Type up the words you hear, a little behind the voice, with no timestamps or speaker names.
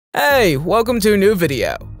Hey, welcome to a new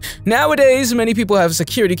video. Nowadays, many people have a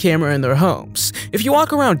security camera in their homes. If you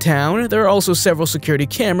walk around town, there are also several security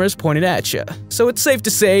cameras pointed at you, so it's safe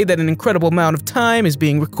to say that an incredible amount of time is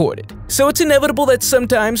being recorded. So it's inevitable that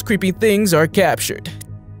sometimes creepy things are captured.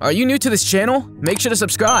 Are you new to this channel? Make sure to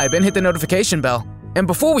subscribe and hit the notification bell. And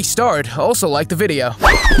before we start, also like the video.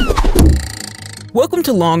 Welcome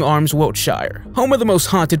to Long Arms, Wiltshire, home of the most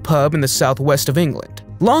haunted pub in the southwest of England.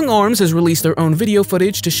 Long Arms has released their own video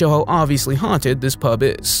footage to show how obviously haunted this pub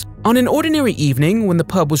is. On an ordinary evening, when the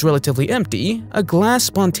pub was relatively empty, a glass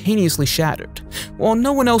spontaneously shattered, while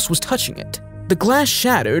no one else was touching it. The glass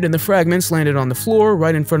shattered and the fragments landed on the floor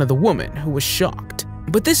right in front of the woman, who was shocked.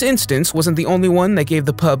 But this instance wasn't the only one that gave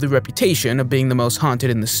the pub the reputation of being the most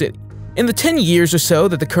haunted in the city. In the 10 years or so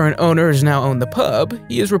that the current owner has now owned the pub,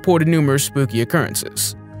 he has reported numerous spooky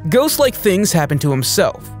occurrences. Ghost-like things happen to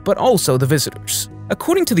himself, but also the visitors.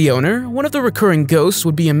 According to the owner, one of the recurring ghosts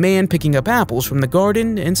would be a man picking up apples from the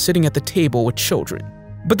garden and sitting at the table with children.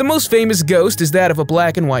 But the most famous ghost is that of a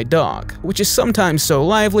black and white dog, which is sometimes so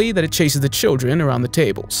lively that it chases the children around the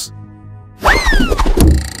tables.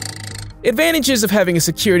 Advantages of having a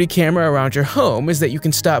security camera around your home is that you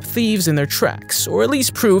can stop thieves in their tracks, or at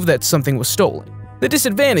least prove that something was stolen. The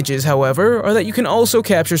disadvantages, however, are that you can also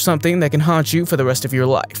capture something that can haunt you for the rest of your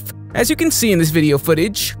life. As you can see in this video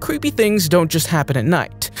footage, creepy things don't just happen at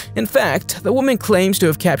night. In fact, the woman claims to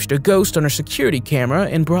have captured a ghost on her security camera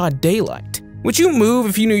in broad daylight. Would you move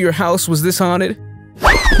if you knew your house was this haunted?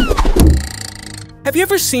 Have you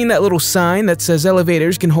ever seen that little sign that says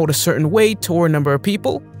elevators can hold a certain weight or a number of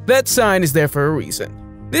people? That sign is there for a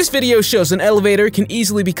reason. This video shows an elevator can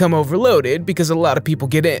easily become overloaded because a lot of people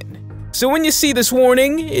get in. So when you see this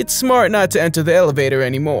warning, it's smart not to enter the elevator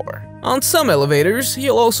anymore. On some elevators,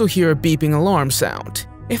 you'll also hear a beeping alarm sound.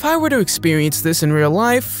 If I were to experience this in real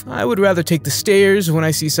life, I would rather take the stairs when I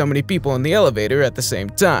see so many people in the elevator at the same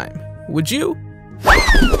time. Would you?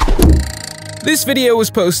 This video was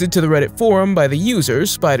posted to the Reddit forum by the user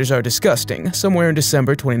Spiders Are Disgusting somewhere in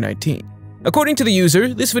December 2019. According to the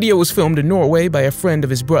user, this video was filmed in Norway by a friend of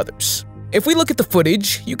his brother's. If we look at the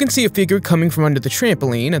footage, you can see a figure coming from under the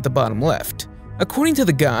trampoline at the bottom left. According to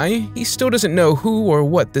the guy, he still doesn't know who or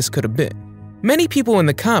what this could have been. Many people in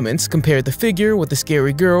the comments compared the figure with the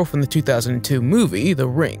scary girl from the 2002 movie, The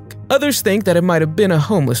Ring. Others think that it might have been a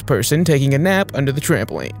homeless person taking a nap under the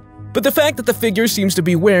trampoline. But the fact that the figure seems to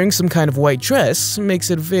be wearing some kind of white dress makes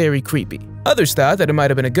it very creepy. Others thought that it might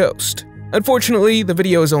have been a ghost. Unfortunately, the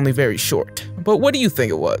video is only very short. But what do you think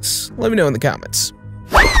it was? Let me know in the comments.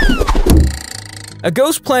 A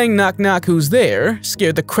ghost playing Knock Knock Who's There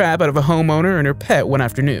scared the crap out of a homeowner and her pet one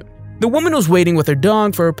afternoon. The woman was waiting with her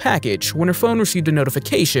dog for her package when her phone received a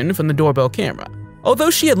notification from the doorbell camera.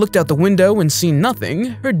 Although she had looked out the window and seen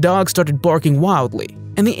nothing, her dog started barking wildly,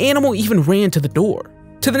 and the animal even ran to the door.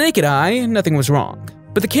 To the naked eye, nothing was wrong,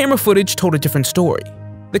 but the camera footage told a different story.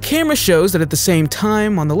 The camera shows that at the same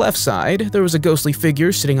time, on the left side, there was a ghostly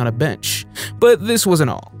figure sitting on a bench. But this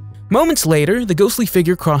wasn't all. Moments later, the ghostly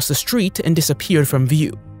figure crossed the street and disappeared from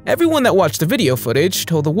view. Everyone that watched the video footage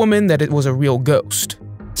told the woman that it was a real ghost.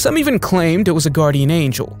 Some even claimed it was a guardian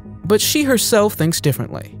angel, but she herself thinks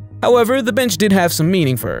differently. However, the bench did have some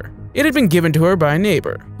meaning for her. It had been given to her by a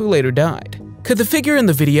neighbor, who later died. Could the figure in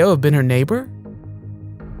the video have been her neighbor?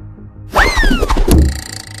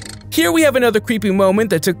 Here we have another creepy moment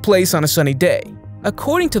that took place on a sunny day.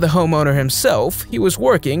 According to the homeowner himself, he was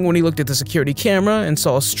working when he looked at the security camera and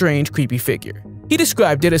saw a strange, creepy figure. He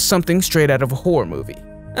described it as something straight out of a horror movie.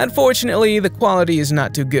 Unfortunately, the quality is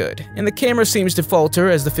not too good, and the camera seems to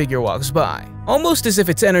falter as the figure walks by, almost as if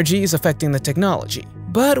its energy is affecting the technology.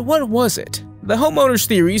 But what was it? The homeowner's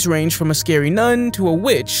theories range from a scary nun to a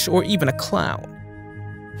witch or even a clown.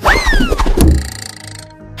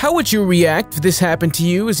 How would you react if this happened to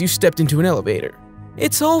you as you stepped into an elevator?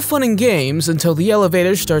 It's all fun and games until the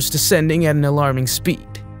elevator starts descending at an alarming speed.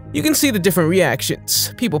 You can see the different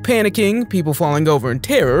reactions, people panicking, people falling over in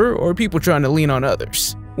terror, or people trying to lean on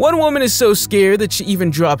others. One woman is so scared that she even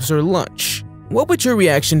drops her lunch. What would your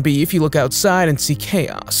reaction be if you look outside and see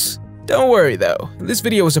chaos? Don't worry though, this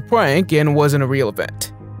video was a prank and wasn't a real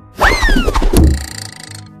event.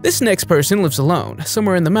 This next person lives alone,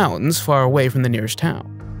 somewhere in the mountains far away from the nearest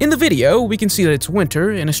town. In the video, we can see that it's winter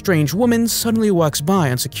and a strange woman suddenly walks by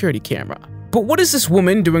on security camera. But what is this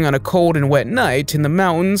woman doing on a cold and wet night in the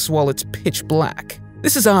mountains while it's pitch black?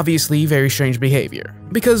 This is obviously very strange behavior,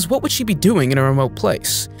 because what would she be doing in a remote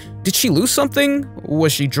place? Did she lose something?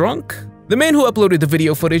 Was she drunk? The man who uploaded the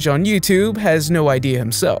video footage on YouTube has no idea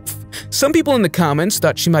himself. Some people in the comments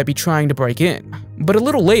thought she might be trying to break in, but a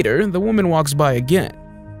little later, the woman walks by again.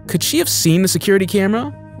 Could she have seen the security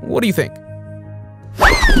camera? What do you think?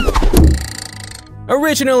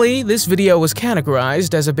 Originally, this video was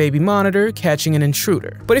categorized as a baby monitor catching an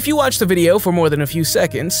intruder, but if you watch the video for more than a few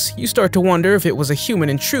seconds, you start to wonder if it was a human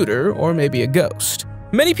intruder or maybe a ghost.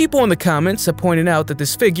 Many people in the comments have pointed out that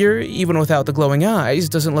this figure, even without the glowing eyes,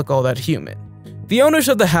 doesn't look all that human. The owners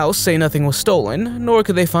of the house say nothing was stolen, nor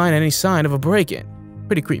could they find any sign of a break-in.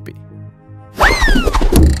 Pretty creepy.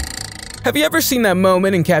 Have you ever seen that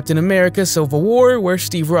moment in Captain America: Civil War where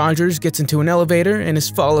Steve Rogers gets into an elevator and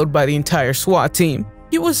is followed by the entire SWAT team?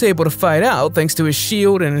 He was able to fight out thanks to his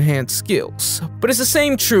shield and enhanced skills. But is the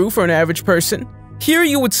same true for an average person? Here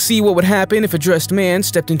you would see what would happen if a dressed man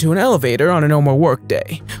stepped into an elevator on a normal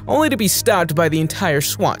workday, only to be stopped by the entire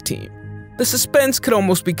SWAT team. The suspense could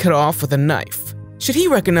almost be cut off with a knife. Should he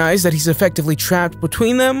recognize that he's effectively trapped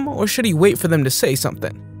between them, or should he wait for them to say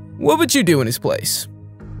something? What would you do in his place?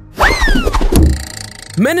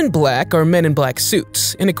 Men in Black are men in black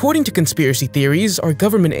suits, and according to conspiracy theories, are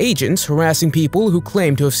government agents harassing people who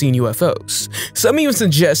claim to have seen UFOs. Some even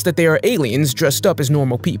suggest that they are aliens dressed up as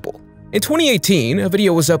normal people. In 2018, a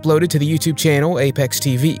video was uploaded to the YouTube channel Apex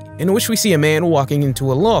TV, in which we see a man walking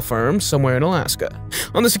into a law firm somewhere in Alaska.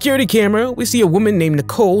 On the security camera, we see a woman named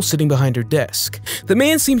Nicole sitting behind her desk. The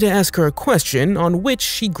man seemed to ask her a question, on which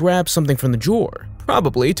she grabs something from the drawer,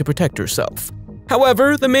 probably to protect herself.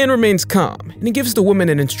 However, the man remains calm, and he gives the woman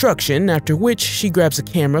an instruction, after which she grabs a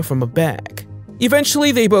camera from a bag.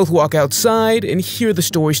 Eventually, they both walk outside, and here the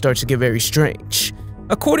story starts to get very strange.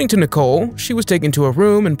 According to Nicole, she was taken to a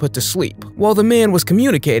room and put to sleep, while the man was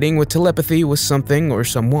communicating with telepathy with something or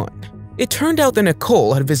someone. It turned out that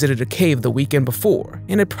Nicole had visited a cave the weekend before,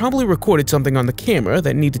 and had probably recorded something on the camera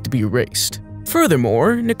that needed to be erased.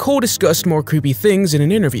 Furthermore, Nicole discussed more creepy things in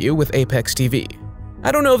an interview with Apex TV.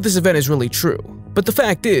 I don't know if this event is really true, but the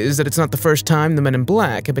fact is that it's not the first time the men in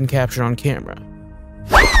black have been captured on camera.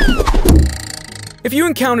 If you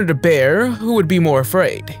encountered a bear, who would be more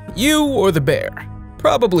afraid, you or the bear?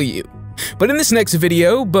 Probably you. But in this next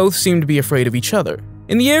video, both seem to be afraid of each other.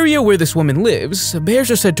 In the area where this woman lives,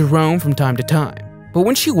 bears are said to roam from time to time. But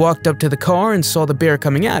when she walked up to the car and saw the bear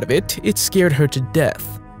coming out of it, it scared her to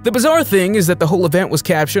death. The bizarre thing is that the whole event was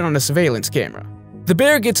captured on a surveillance camera. The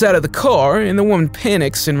bear gets out of the car and the woman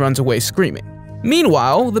panics and runs away screaming.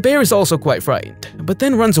 Meanwhile, the bear is also quite frightened, but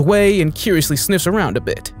then runs away and curiously sniffs around a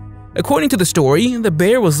bit. According to the story, the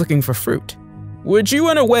bear was looking for fruit. Would you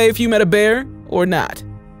run away if you met a bear, or not?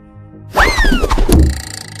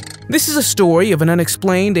 This is a story of an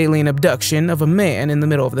unexplained alien abduction of a man in the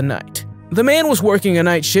middle of the night. The man was working a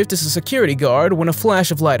night shift as a security guard when a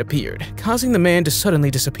flash of light appeared, causing the man to suddenly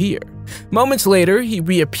disappear. Moments later, he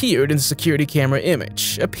reappeared in the security camera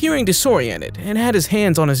image, appearing disoriented and had his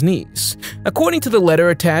hands on his knees. According to the letter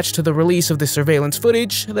attached to the release of the surveillance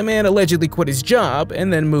footage, the man allegedly quit his job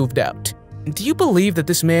and then moved out. Do you believe that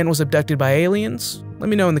this man was abducted by aliens? Let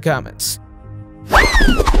me know in the comments.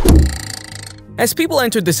 As people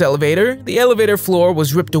entered this elevator, the elevator floor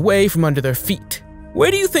was ripped away from under their feet. Where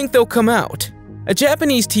do you think they'll come out? A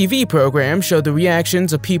Japanese TV program showed the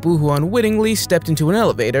reactions of people who unwittingly stepped into an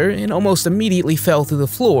elevator and almost immediately fell through the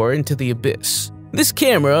floor into the abyss. This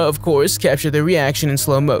camera, of course, captured their reaction in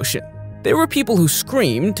slow motion. There were people who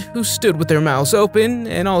screamed, who stood with their mouths open,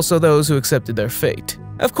 and also those who accepted their fate.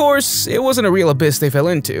 Of course, it wasn't a real abyss they fell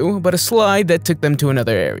into, but a slide that took them to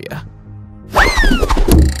another area.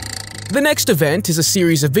 The next event is a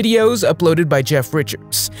series of videos uploaded by Jeff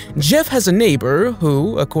Richards. Jeff has a neighbor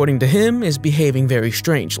who, according to him, is behaving very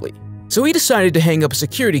strangely. So he decided to hang up a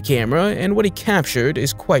security camera, and what he captured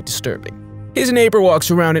is quite disturbing. His neighbor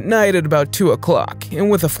walks around at night at about 2 o'clock,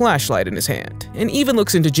 and with a flashlight in his hand, and even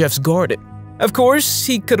looks into Jeff's garden. Of course,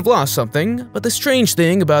 he could have lost something, but the strange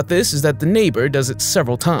thing about this is that the neighbor does it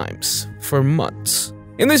several times, for months.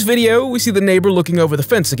 In this video, we see the neighbor looking over the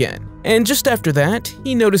fence again, and just after that,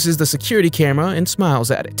 he notices the security camera and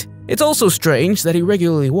smiles at it. It's also strange that he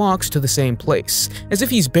regularly walks to the same place, as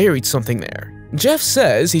if he's buried something there. Jeff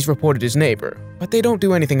says he's reported his neighbor, but they don't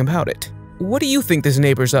do anything about it. What do you think this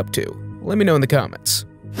neighbor's up to? Let me know in the comments.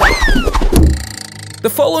 The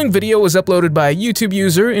following video was uploaded by a YouTube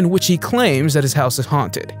user in which he claims that his house is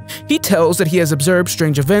haunted. He tells that he has observed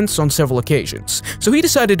strange events on several occasions, so he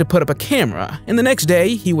decided to put up a camera, and the next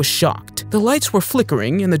day he was shocked. The lights were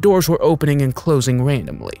flickering and the doors were opening and closing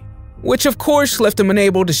randomly, which of course left him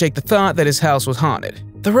unable to shake the thought that his house was haunted.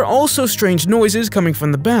 There were also strange noises coming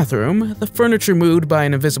from the bathroom, the furniture moved by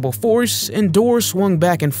an invisible force, and doors swung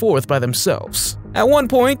back and forth by themselves. At one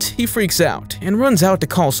point, he freaks out and runs out to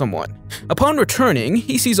call someone. Upon returning,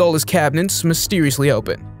 he sees all his cabinets mysteriously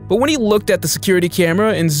open, But when he looked at the security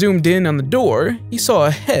camera and zoomed in on the door, he saw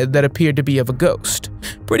a head that appeared to be of a ghost.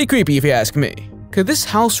 Pretty creepy if you ask me. Could this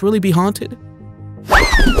house really be haunted?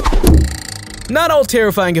 Not all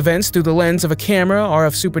terrifying events through the lens of a camera are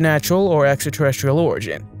of supernatural or extraterrestrial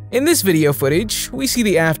origin. In this video footage, we see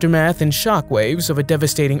the aftermath and shockwaves of a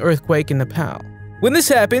devastating earthquake in Nepal. When this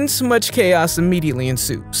happens, much chaos immediately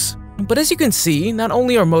ensues. But as you can see, not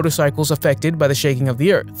only are motorcycles affected by the shaking of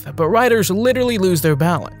the earth, but riders literally lose their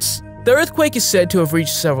balance. The earthquake is said to have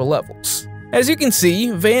reached several levels. As you can see,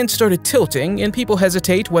 vans started tilting and people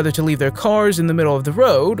hesitate whether to leave their cars in the middle of the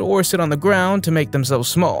road or sit on the ground to make themselves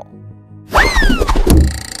small.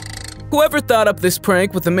 Whoever thought up this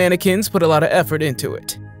prank with the mannequins put a lot of effort into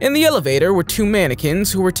it. In the elevator were two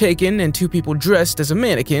mannequins who were taken and two people dressed as a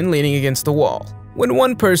mannequin leaning against the wall. When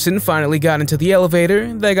one person finally got into the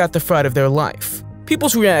elevator, they got the fright of their life.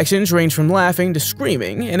 People's reactions ranged from laughing to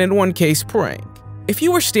screaming, and in one case, praying. If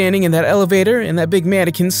you were standing in that elevator and that big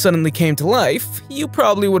mannequin suddenly came to life, you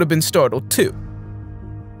probably would have been startled too.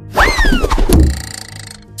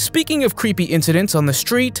 Speaking of creepy incidents on the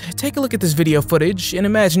street, take a look at this video footage and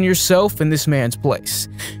imagine yourself in this man's place.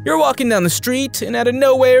 You're walking down the street, and out of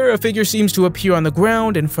nowhere, a figure seems to appear on the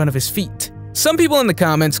ground in front of his feet. Some people in the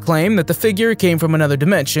comments claim that the figure came from another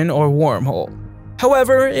dimension or wormhole.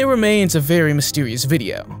 However, it remains a very mysterious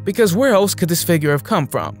video, because where else could this figure have come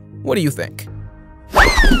from? What do you think?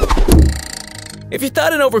 If you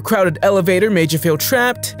thought an overcrowded elevator made you feel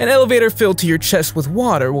trapped, an elevator filled to your chest with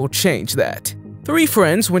water will change that. 3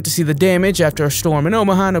 friends went to see the damage after a storm in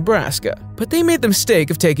Omaha, Nebraska, but they made the mistake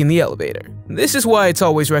of taking the elevator. This is why it's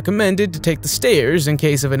always recommended to take the stairs in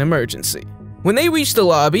case of an emergency. When they reached the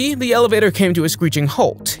lobby, the elevator came to a screeching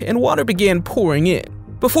halt, and water began pouring in.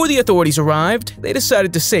 Before the authorities arrived, they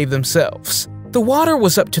decided to save themselves. The water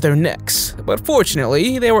was up to their necks, but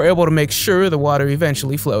fortunately, they were able to make sure the water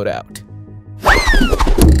eventually flowed out.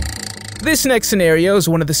 This next scenario is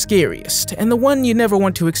one of the scariest, and the one you never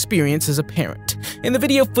want to experience as a parent. In the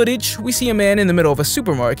video footage, we see a man in the middle of a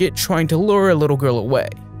supermarket trying to lure a little girl away.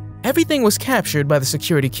 Everything was captured by the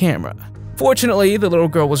security camera. Fortunately, the little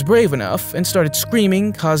girl was brave enough and started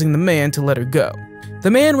screaming, causing the man to let her go. The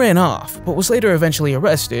man ran off, but was later eventually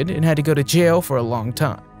arrested and had to go to jail for a long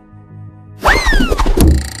time.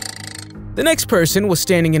 The next person was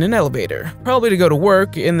standing in an elevator, probably to go to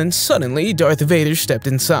work, and then suddenly Darth Vader stepped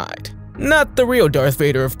inside. Not the real Darth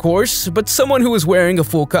Vader, of course, but someone who was wearing a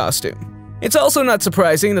full costume. It's also not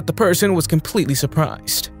surprising that the person was completely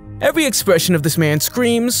surprised. Every expression of this man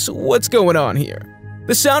screams, "What's going on here?"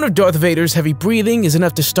 The sound of Darth Vader's heavy breathing is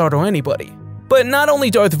enough to startle anybody. But not only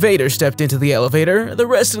Darth Vader stepped into the elevator, the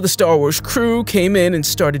rest of the Star Wars crew came in and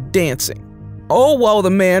started dancing. All while the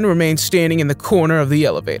man remained standing in the corner of the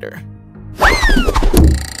elevator.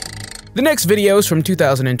 The next video is from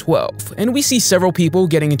 2012, and we see several people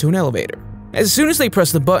getting into an elevator. As soon as they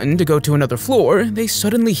press the button to go to another floor, they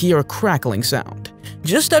suddenly hear a crackling sound.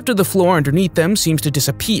 Just after the floor underneath them seems to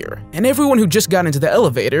disappear, and everyone who just got into the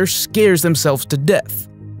elevator scares themselves to death.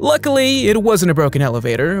 Luckily, it wasn't a broken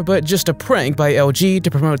elevator, but just a prank by LG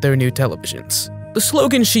to promote their new televisions. The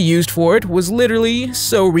slogan she used for it was literally,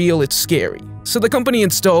 "So real it's scary." So the company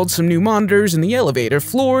installed some new monitors in the elevator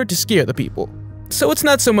floor to scare the people. So it's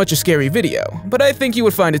not so much a scary video, but I think you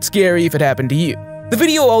would find it scary if it happened to you. The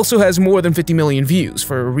video also has more than 50 million views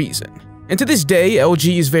for a reason. And to this day,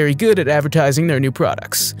 LG is very good at advertising their new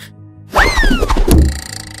products.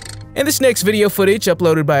 In this next video footage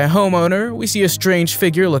uploaded by a homeowner, we see a strange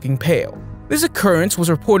figure looking pale. This occurrence was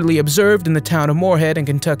reportedly observed in the town of Moorhead in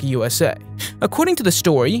Kentucky, USA. According to the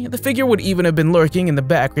story, the figure would even have been lurking in the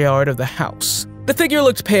backyard of the house. The figure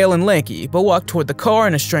looked pale and lanky, but walked toward the car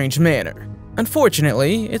in a strange manner.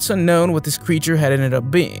 Unfortunately, it's unknown what this creature had ended up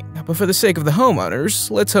being, but for the sake of the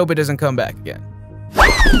homeowners, let's hope it doesn't come back again.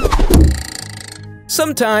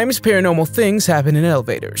 Sometimes paranormal things happen in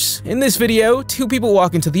elevators. In this video, 2 people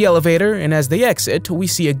walk into the elevator, and as they exit, we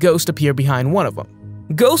see a ghost appear behind one of them.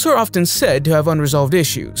 Ghosts are often said to have unresolved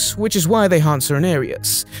issues, which is why they haunt certain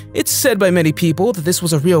areas. It's said by many people that this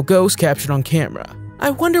was a real ghost captured on camera. I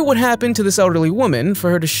wonder what happened to this elderly woman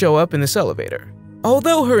for her to show up in this elevator.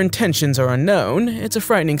 Although her intentions are unknown, it's a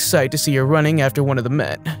frightening sight to see her running after one of the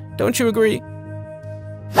men. Don't you agree?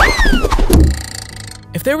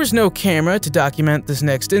 If there was no camera to document this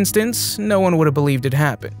next instance, no one would have believed it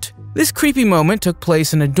happened. This creepy moment took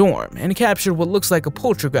place in a dorm and captured what looks like a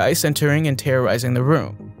poltergeist entering and terrorizing the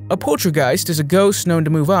room. A poltergeist is a ghost known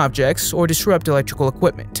to move objects or disrupt electrical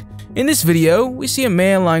equipment. In this video, we see a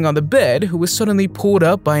man lying on the bed who was suddenly pulled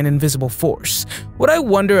up by an invisible force. What I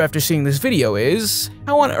wonder after seeing this video is,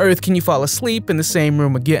 how on earth can you fall asleep in the same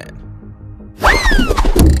room again?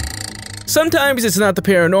 Sometimes it's not the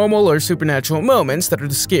paranormal or supernatural moments that are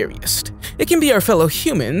the scariest. It can be our fellow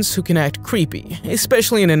humans who can act creepy,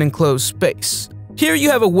 especially in an enclosed space. Here you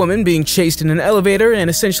have a woman being chased in an elevator and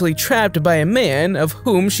essentially trapped by a man of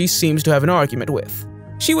whom she seems to have an argument with.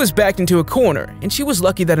 She was backed into a corner, and she was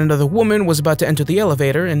lucky that another woman was about to enter the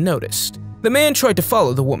elevator and noticed. The man tried to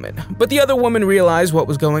follow the woman, but the other woman realized what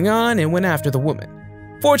was going on and went after the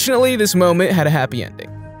woman. Fortunately, this moment had a happy ending.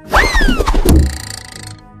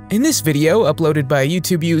 In this video, uploaded by a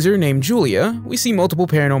YouTube user named Julia, we see multiple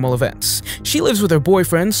paranormal events. She lives with her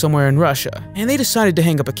boyfriend somewhere in Russia, and they decided to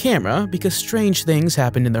hang up a camera because strange things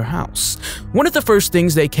happened in their house. One of the first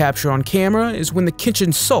things they capture on camera is when the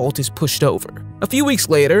kitchen salt is pushed over. A few weeks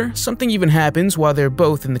later, something even happens while they're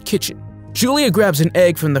both in the kitchen. Julia grabs an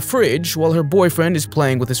egg from the fridge while her boyfriend is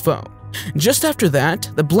playing with his phone. Just after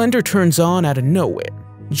that, the blender turns on out of nowhere.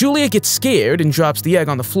 Julia gets scared and drops the egg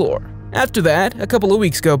on the floor. After that, a couple of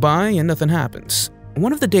weeks go by and nothing happens.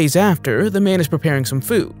 One of the days after, the man is preparing some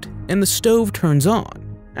food, and the stove turns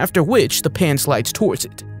on, after which the pan slides towards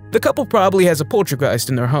it. The couple probably has a poltergeist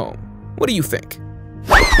in their home. What do you think?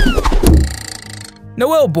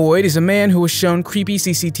 Noel Boyd is a man who was shown creepy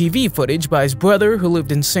CCTV footage by his brother who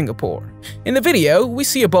lived in Singapore. In the video, we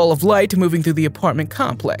see a ball of light moving through the apartment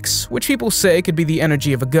complex, which people say could be the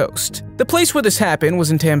energy of a ghost. The place where this happened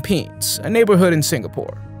was in Tampines, a neighborhood in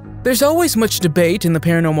Singapore. There's always much debate in the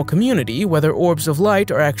paranormal community whether orbs of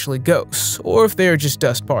light are actually ghosts, or if they are just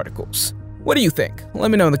dust particles. What do you think?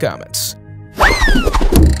 Let me know in the comments.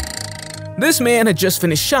 This man had just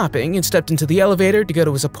finished shopping and stepped into the elevator to go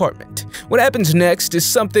to his apartment. What happens next is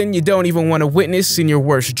something you don't even want to witness in your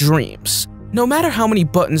worst dreams. No matter how many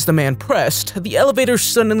buttons the man pressed, the elevator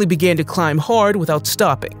suddenly began to climb hard without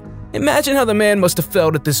stopping. Imagine how the man must have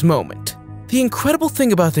felt at this moment. The incredible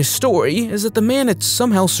thing about this story is that the man had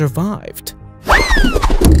somehow survived.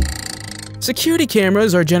 Security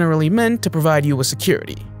cameras are generally meant to provide you with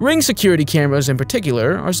security. Ring security cameras in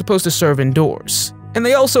particular are supposed to serve indoors, and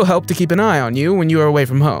they also help to keep an eye on you when you are away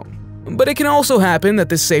from home. But it can also happen that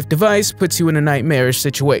this safe device puts you in a nightmarish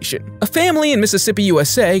situation. A family in Mississippi,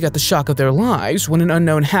 USA got the shock of their lives when an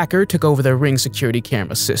unknown hacker took over their Ring security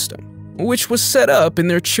camera system, which was set up in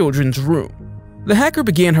their children's room. The hacker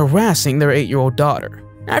began harassing their 8-year-old daughter.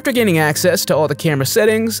 After gaining access to all the camera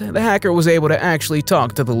settings, the hacker was able to actually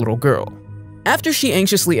talk to the little girl. After she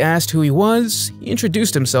anxiously asked who he was, he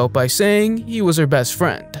introduced himself by saying he was her best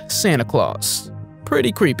friend, Santa Claus.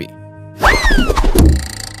 Pretty creepy.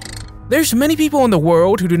 There's many people in the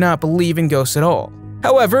world who do not believe in ghosts at all.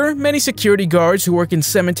 However, many security guards who work in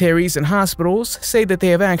cemeteries and hospitals say that they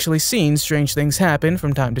have actually seen strange things happen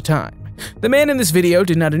from time to time. The man in this video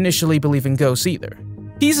did not initially believe in ghosts either.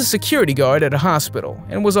 He's a security guard at a hospital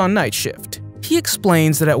and was on night shift. He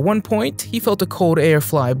explains that at one point, he felt a cold air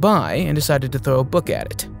fly by and decided to throw a book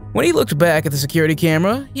at it. When he looked back at the security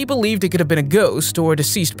camera, he believed it could have been a ghost or a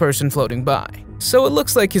deceased person floating by. So it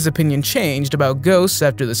looks like his opinion changed about ghosts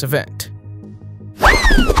after this event.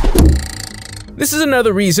 This is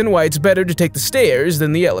another reason why it's better to take the stairs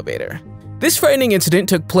than the elevator. This frightening incident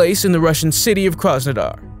took place in the Russian city of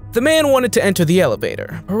Krasnodar. The man wanted to enter the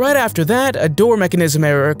elevator, but right after that, a door mechanism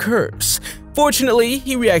error occurs. Fortunately,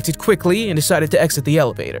 he reacted quickly and decided to exit the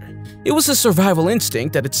elevator. It was a survival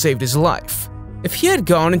instinct that had saved his life. If he had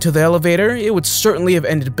gone into the elevator, it would certainly have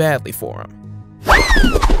ended badly for him.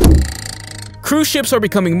 Cruise ships are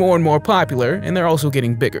becoming more and more popular, and they're also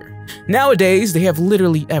getting bigger. Nowadays, they have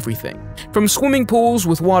literally everything. From swimming pools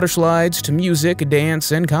with water slides to music,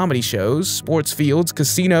 dance, and comedy shows, sports fields,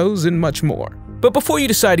 casinos, and much more. But before you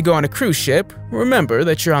decide to go on a cruise ship, remember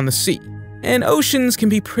that you're on the sea, and oceans can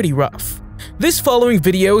be pretty rough. This following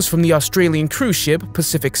video is from the Australian cruise ship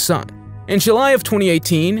Pacific Sun. In July of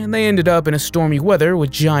 2018, they ended up in a stormy weather with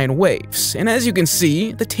giant waves, and as you can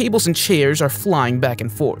see, the tables and chairs are flying back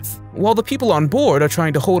and forth, while the people on board are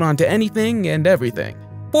trying to hold on to anything and everything.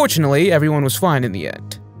 Fortunately, everyone was fine in the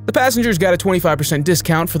end. The passengers got a 25%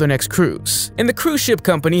 discount for their next cruise, and the cruise ship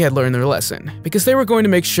company had learned their lesson, because they were going to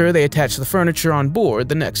make sure they attached the furniture on board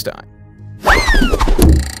the next time.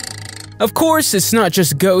 Of course, it's not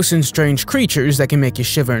just ghosts and strange creatures that can make you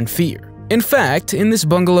shiver in fear. In fact, in this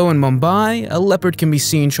bungalow in Mumbai, a leopard can be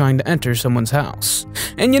seen trying to enter someone's house.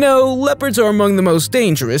 And you know, leopards are among the most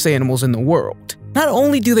dangerous animals in the world. Not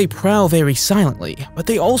only do they prowl very silently, but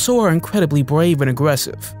they also are incredibly brave and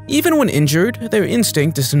aggressive. Even when injured, their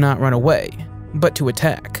instinct is to not run away, but to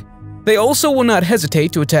attack. They also will not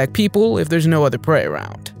hesitate to attack people if there's no other prey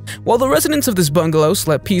around. While the residents of this bungalow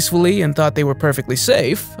slept peacefully and thought they were perfectly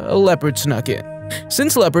safe, a leopard snuck in.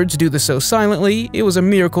 Since leopards do this so silently, it was a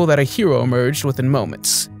miracle that a hero emerged within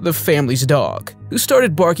moments: the family's dog, who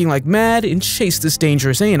started barking like mad and chased this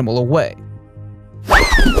dangerous animal away.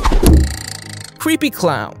 Creepy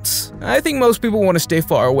clowns. I think most people want to stay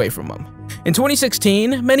far away from them. In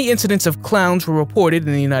 2016, many incidents of clowns were reported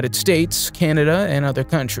in the United States, Canada, and other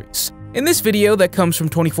countries. In this video that comes from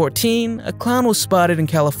 2014, a clown was spotted in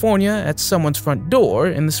California at someone's front door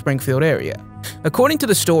in the Springfield area. According to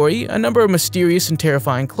the story, a number of mysterious and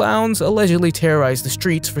terrifying clowns allegedly terrorized the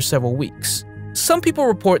streets for several weeks. Some people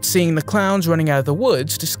report seeing the clowns running out of the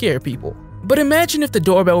woods to scare people. But imagine if the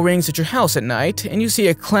doorbell rings at your house at night and you see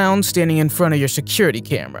a clown standing in front of your security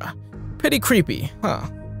camera. Pretty creepy, huh?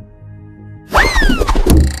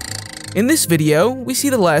 In this video, we see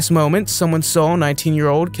the last moment someone saw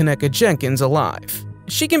 19-year-old Kaneka Jenkins alive.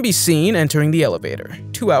 She can be seen entering the elevator.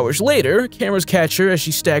 2 hours later, cameras catch her as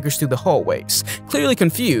she staggers through the hallways, clearly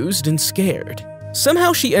confused and scared.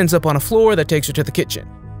 Somehow she ends up on a floor that takes her to the kitchen.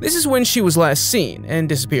 This is when she was last seen and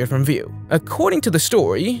disappeared from view. According to the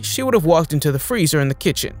story, she would have walked into the freezer in the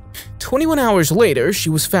kitchen. 21 hours later, she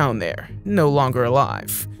was found there, no longer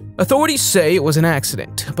alive. Authorities say it was an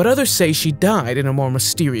accident, but others say she died in a more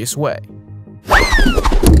mysterious way.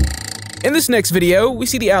 In this next video, we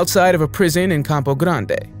see the outside of a prison in Campo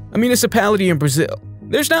Grande, a municipality in Brazil.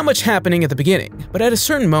 There's not much happening at the beginning, but at a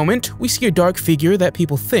certain moment, we see a dark figure that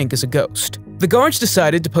people think is a ghost. The guards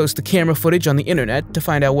decided to post the camera footage on the internet to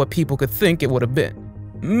find out what people could think it would have been.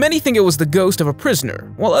 Many think it was the ghost of a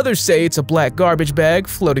prisoner, while others say it's a black garbage bag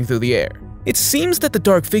floating through the air. It seems that the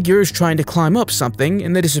dark figure is trying to climb up something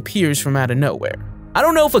and then disappears from out of nowhere. I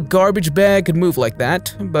don't know if a garbage bag could move like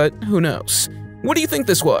that, but who knows. What do you think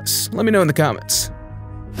this was? Let me know in the comments.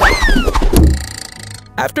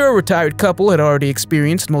 After a retired couple had already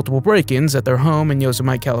experienced multiple break-ins at their home in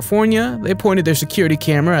Yosemite, California, they pointed their security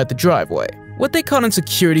camera at the driveway. What they caught on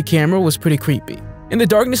security camera was pretty creepy. In the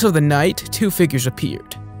darkness of the night, two figures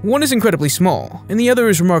appeared. One is incredibly small, and the other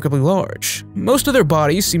is remarkably large. Most of their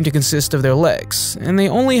bodies seem to consist of their legs, and they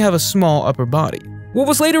only have a small upper body. What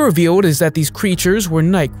was later revealed is that these creatures were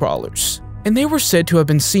night crawlers, and they were said to have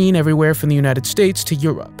been seen everywhere from the United States to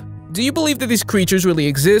Europe. Do you believe that these creatures really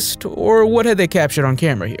exist, or what had they captured on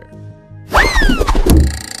camera here?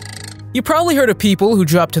 You probably heard of people who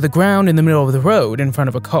drop to the ground in the middle of the road in front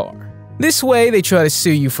of a car. This way, they try to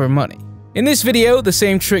sue you for money. In this video, the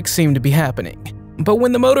same trick seemed to be happening. But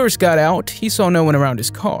when the motorist got out, he saw no one around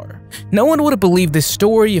his car. No one would have believed this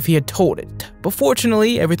story if he had told it, but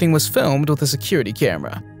fortunately, everything was filmed with a security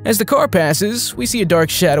camera. As the car passes, we see a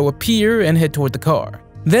dark shadow appear and head toward the car.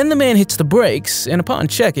 Then the man hits the brakes, and upon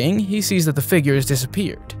checking, he sees that the figure has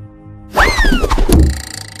disappeared.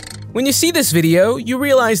 When you see this video, you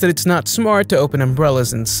realize that it's not smart to open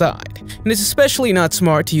umbrellas inside, and it's especially not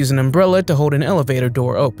smart to use an umbrella to hold an elevator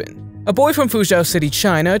door open. A boy from Fuzhou City,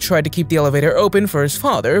 China tried to keep the elevator open for his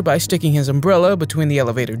father by sticking his umbrella between the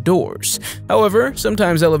elevator doors. However,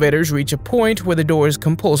 sometimes elevators reach a point where the doors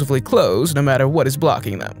compulsively close no matter what is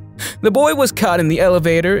blocking them. The boy was caught in the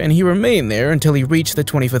elevator and he remained there until he reached the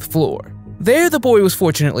 25th floor. There, the boy was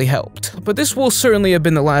fortunately helped, but this will certainly have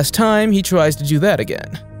been the last time he tries to do that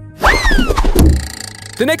again.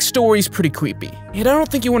 The next story is pretty creepy, and I don't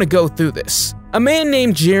think you want to go through this. A man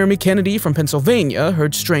named Jeremy Kennedy from Pennsylvania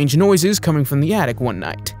heard strange noises coming from the attic one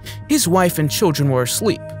night. His wife and children were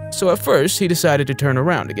asleep, so at first he decided to turn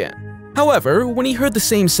around again. However, when he heard the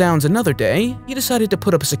same sounds another day, he decided to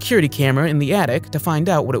put up a security camera in the attic to find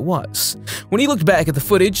out what it was. When he looked back at the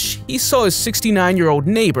footage, he saw his 69-year-old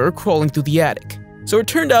neighbor crawling through the attic. So it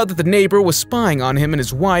turned out that the neighbor was spying on him and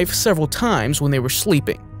his wife several times when they were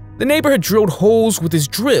sleeping. The neighbor had drilled holes with his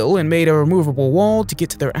drill and made a removable wall to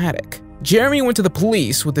get to their attic. Jeremy went to the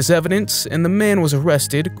police with this evidence, and the man was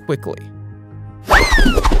arrested quickly.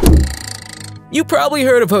 You probably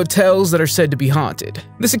heard of hotels that are said to be haunted.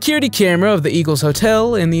 The security camera of the Eagles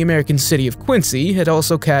Hotel in the American city of Quincy had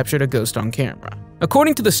also captured a ghost on camera.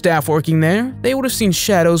 According to the staff working there, they would have seen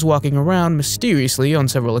shadows walking around mysteriously on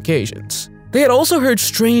several occasions. They had also heard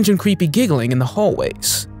strange and creepy giggling in the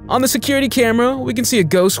hallways. On the security camera, we can see a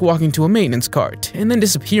ghost walking to a maintenance cart and then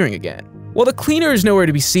disappearing again. While the cleaner is nowhere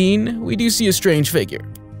to be seen, we do see a strange figure.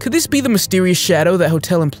 Could this be the mysterious shadow that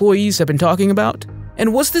hotel employees have been talking about?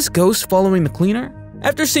 And was this ghost following the cleaner?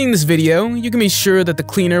 After seeing this video, you can be sure that the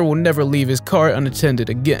cleaner will never leave his cart unattended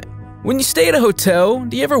again. When you stay at a hotel,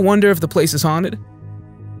 do you ever wonder if the place is haunted?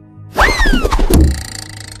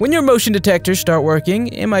 When your motion detectors start working,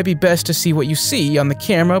 it might be best to see what you see on the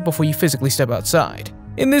camera before you physically step outside.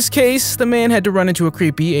 In this case, the man had to run into a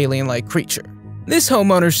creepy alien-like creature. This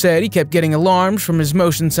homeowner said he kept getting alarms from his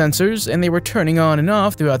motion sensors and they were turning on and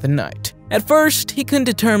off throughout the night. At first, he couldn't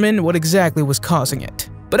determine what exactly was causing it.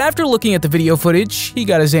 But after looking at the video footage, he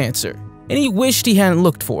got his answer. And he wished he hadn't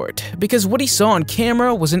looked for it, because what he saw on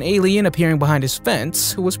camera was an alien appearing behind his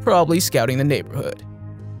fence who was probably scouting the neighborhood.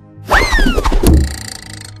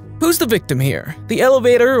 Who's the victim here? The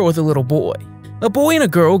elevator or the little boy? A boy and a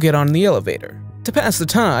girl get on the elevator. To pass the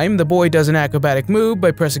time, the boy does an acrobatic move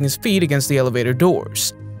by pressing his feet against the elevator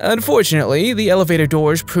doors. Unfortunately, the elevator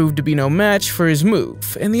doors proved to be no match for his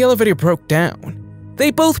move, and the elevator broke down. They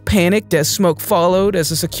both panicked as smoke followed as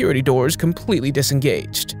the security doors completely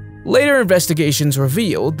disengaged. Later investigations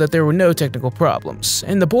revealed that there were no technical problems,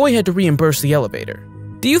 and the boy had to reimburse the elevator.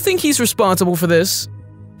 Do you think he's responsible for this?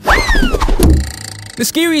 The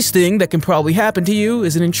scariest thing that can probably happen to you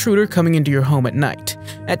is an intruder coming into your home at night.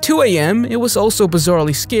 At 2 a.m., it was also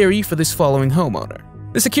bizarrely scary for this following homeowner.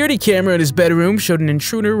 The security camera in his bedroom showed an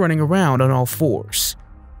intruder running around on all fours.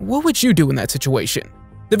 What would you do in that situation?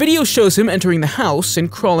 The video shows him entering the house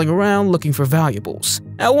and crawling around looking for valuables.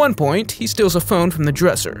 At one point, he steals a phone from the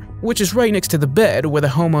dresser, which is right next to the bed where the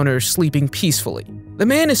homeowner is sleeping peacefully. The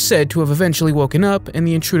man is said to have eventually woken up, and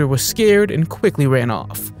the intruder was scared and quickly ran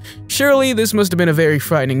off. Surely this must have been a very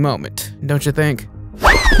frightening moment, don't you think?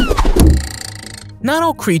 Not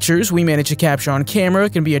all creatures we manage to capture on camera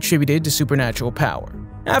can be attributed to supernatural power.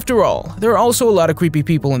 After all, there are also a lot of creepy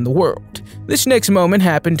people in the world. This next moment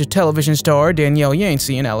happened to television star Danielle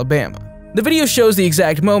Yancey in Alabama. The video shows the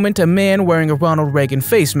exact moment a man wearing a Ronald Reagan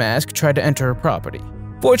face mask tried to enter her property.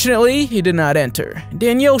 Fortunately, he did not enter.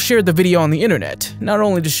 Danielle shared the video on the internet, not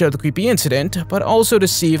only to show the creepy incident, but also to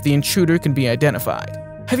see if the intruder can be identified.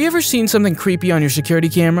 Have you ever seen something creepy on your security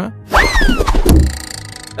camera?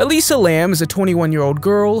 Elisa Lamb is a 21-year-old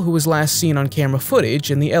girl who was last seen on camera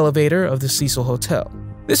footage in the elevator of the Cecil Hotel.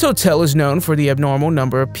 This hotel is known for the abnormal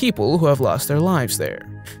number of people who have lost their lives there.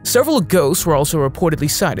 Several ghosts were also reportedly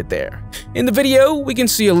sighted there. In the video, we can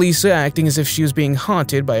see Elisa acting as if she was being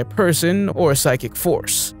haunted by a person or a psychic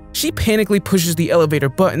force. She panically pushes the elevator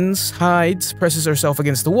buttons, hides, presses herself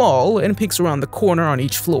against the wall, and peeks around the corner on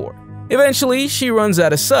each floor. Eventually, she runs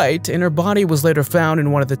out of sight, and her body was later found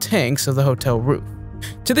in one of the tanks of the hotel roof.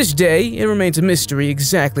 To this day, it remains a mystery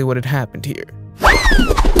exactly what had happened here.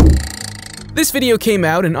 This video came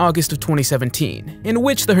out in August of 2017, in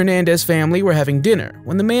which the Hernandez family were having dinner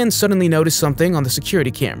when the man suddenly noticed something on the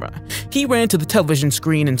security camera. He ran to the television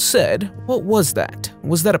screen and said, "What was that?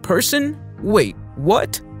 Was that a person? Wait,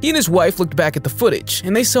 what?" He and his wife looked back at the footage,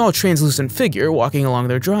 and they saw a translucent figure walking along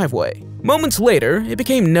their driveway. Moments later, it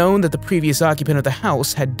became known that the previous occupant of the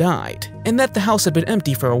house had died, and that the house had been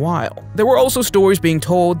empty for a while. There were also stories being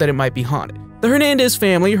told that it might be haunted. The Hernandez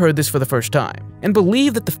family heard this for the first time, and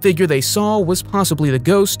believed that the figure they saw was possibly the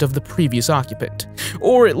ghost of the previous occupant,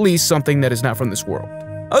 or at least something that is not from this world.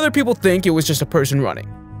 Other people think it was just a person running.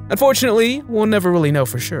 Unfortunately, we'll never really know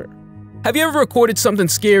for sure. Have you ever recorded something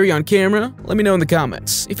scary on camera? Let me know in the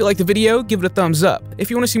comments. If you liked the video, give it a thumbs up.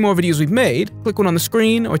 If you want to see more videos we've made, click one on the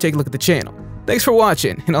screen or take a look at the channel. Thanks for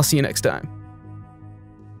watching, and I'll see you next time.